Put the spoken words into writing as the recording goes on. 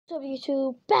What's up,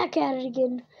 YouTube? Back at it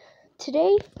again.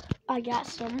 Today, I got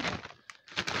some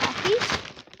coffees,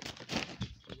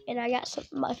 and I got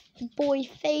my boy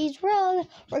FaZe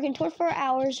working 24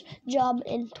 hours, job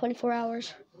in 24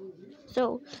 hours.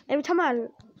 So every time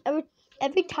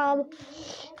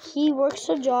he works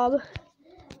a job,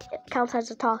 it counts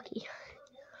as a talkie.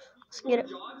 Let's get it.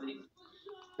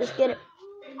 Let's get it.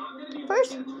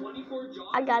 First,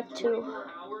 I got to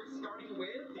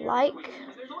like,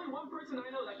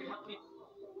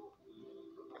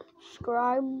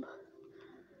 subscribe.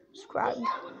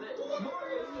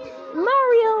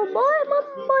 Mario, boy,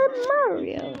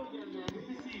 Mario.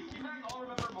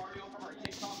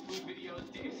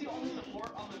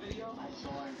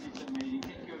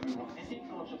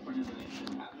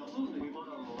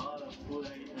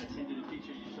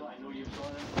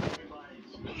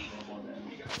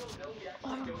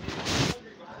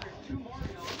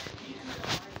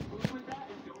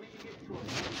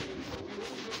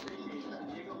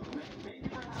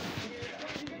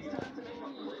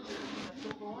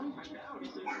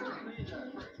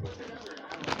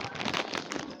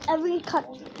 Every cut.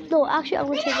 No, actually, I'm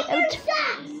gonna change it.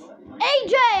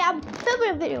 AJ, I'm filming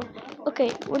a video.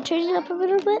 Okay, we're changing up a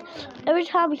little bit. Every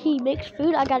time he makes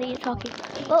food, I gotta eat talking.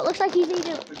 Well, it looks like he's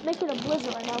making a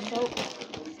blizzard right now, so.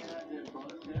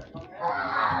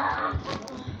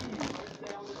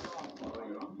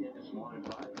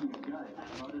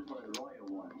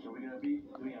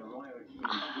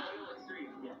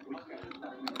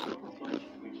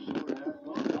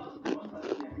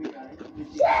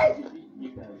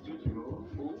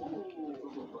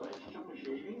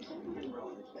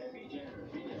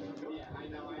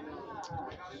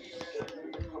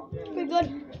 Pretty good.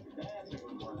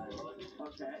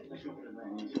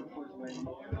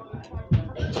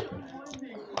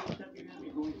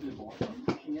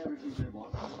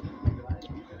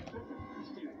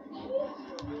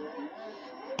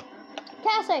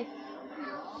 Cassie!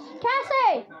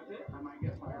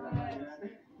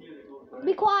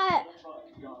 Be quiet.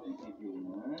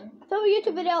 Film a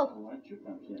YouTube video.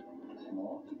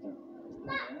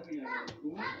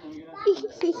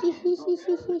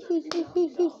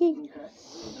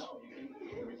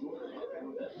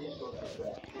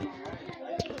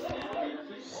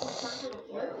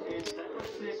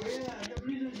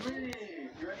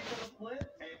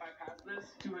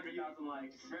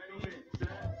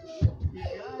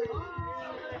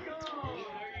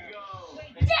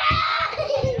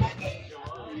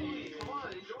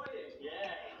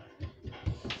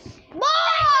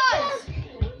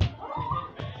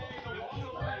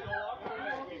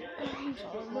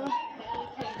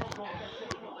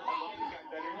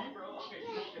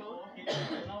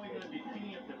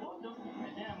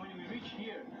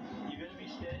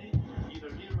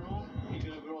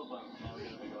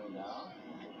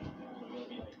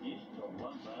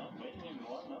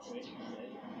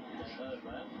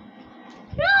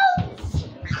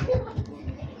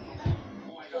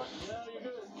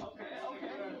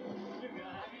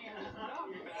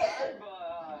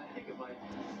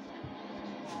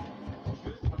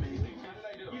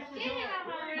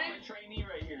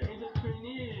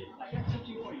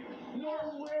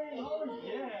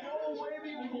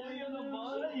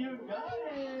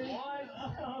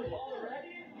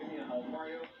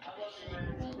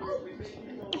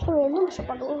 Hold on, let me shut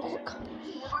my door real quick.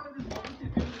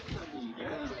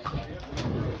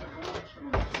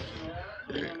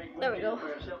 There we go.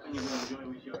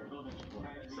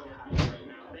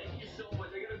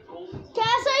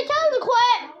 Cassie, tell him to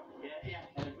quit!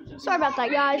 Sorry about that,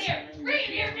 guys. Thank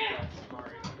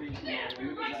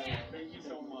you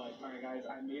so much. Alright, guys,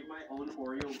 I made my own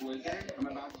Oreo blizzard. I'm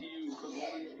about to use the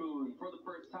golden spoon for the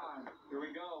first time. Here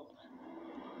we go.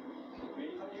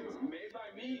 Made by you. Made by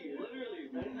me. Literally.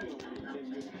 Thank you.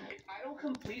 If I don't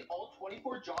complete all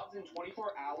 24 jobs in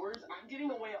 24 hours, I'm giving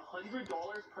away $100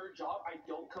 per job I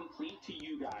don't complete to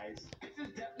you guys. This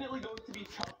is definitely going to be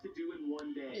tough to do in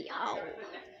one day. Yo. The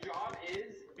next job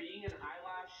is being an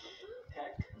eyelash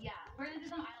tech. Yeah, we're gonna do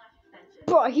some eyelash extensions.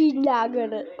 Bro, he's not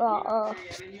gonna.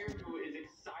 Here who is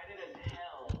excited as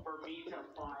hell for me to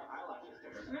apply eyelashes to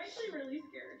her. I'm actually really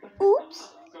scared. Oops.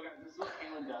 So guys, this is what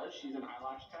Caitlin does. She's an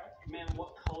eyelash tech. Man,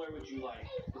 what color would you like?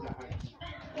 Is that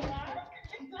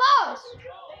Boss!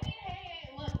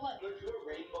 Hey, look. Let's do a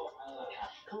rainbow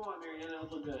eyelash. Come on, Marianne, that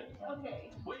would look good.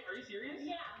 Okay. Wait, are you serious?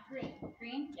 Yeah, green.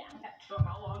 Green? Yeah. Okay. So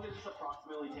how long does this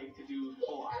approximately take to do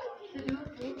full eyelash? To do a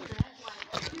full set,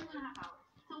 like 2.5 hours.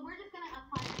 So we're just gonna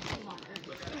apply the one.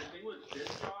 So guys, the thing with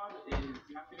this job is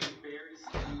you have to be very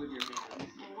steady with your hands.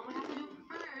 So what we have to do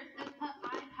first is put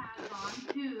eye pads on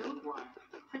to Why?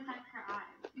 protect her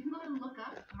eyes. You can go ahead and look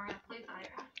up, and we're gonna place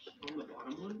eye patch.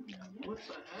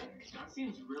 the heck? That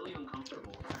seems really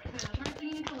uncomfortable. Alright, so the first thing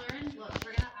you need to learn, look,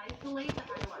 we're gonna isolate the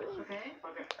eyelash, okay?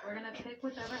 Okay. We're gonna pick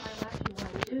whichever eyelash you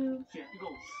want to do. So you have to go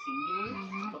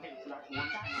singular? Okay, so that's one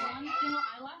That's single one single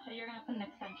eyelash that you're gonna put an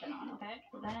extension on, okay?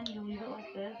 Then you leave it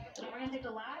like this. So we're gonna take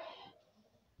the lash